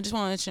 but anyway, I just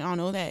want to let y'all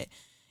know that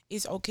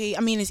it's okay.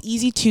 I mean, it's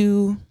easy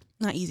to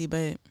not easy,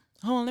 but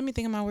hold on, let me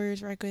think of my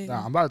words right quick.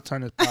 Nah, I'm about to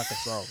turn this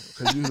podcast off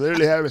because you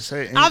literally haven't said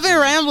anything. I've been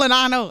rambling.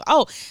 I know.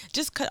 Oh,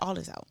 just cut all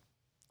this out.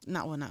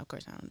 Not of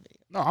course not on the video.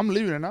 No, I'm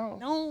leaving it out.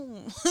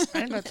 No,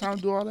 I ain't got time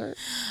to do all that.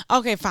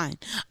 Okay, fine.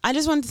 I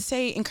just wanted to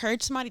say,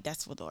 encourage somebody.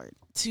 That's what the word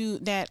to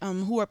that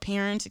who are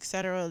parents,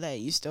 etc. That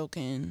you still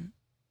can,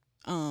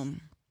 do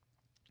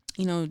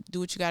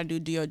what you gotta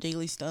do your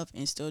daily stuff,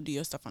 and still do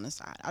your stuff on the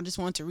side. I just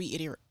want to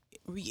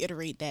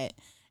reiterate that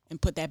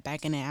and put that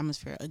back in the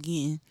atmosphere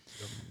again,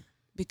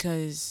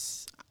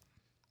 because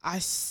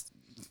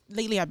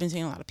lately I've been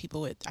seeing a lot of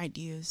people with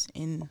ideas,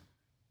 and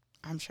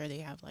I'm sure they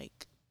have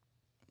like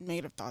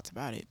negative thoughts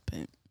about it,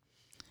 but.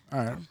 All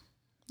right.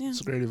 Yeah.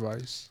 That's great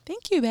advice.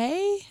 Thank you,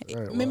 babe.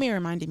 Right, Mimi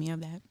reminded me of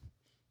that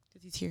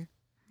because he's here.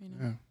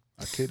 Yeah.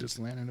 Our kid just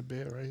laying in the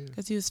bed right here.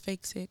 Because he was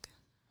fake sick.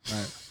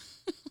 Right.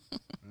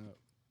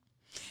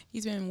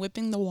 He's been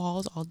whipping the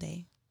walls all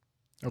day.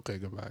 Okay,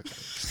 goodbye,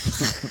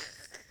 guys.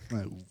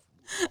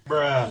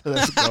 Bruh.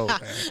 Let's go, man.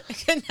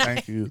 Good night.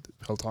 Thank you,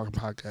 Hell Talking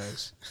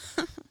Podcast.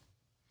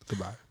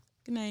 Goodbye.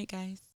 Good night, guys.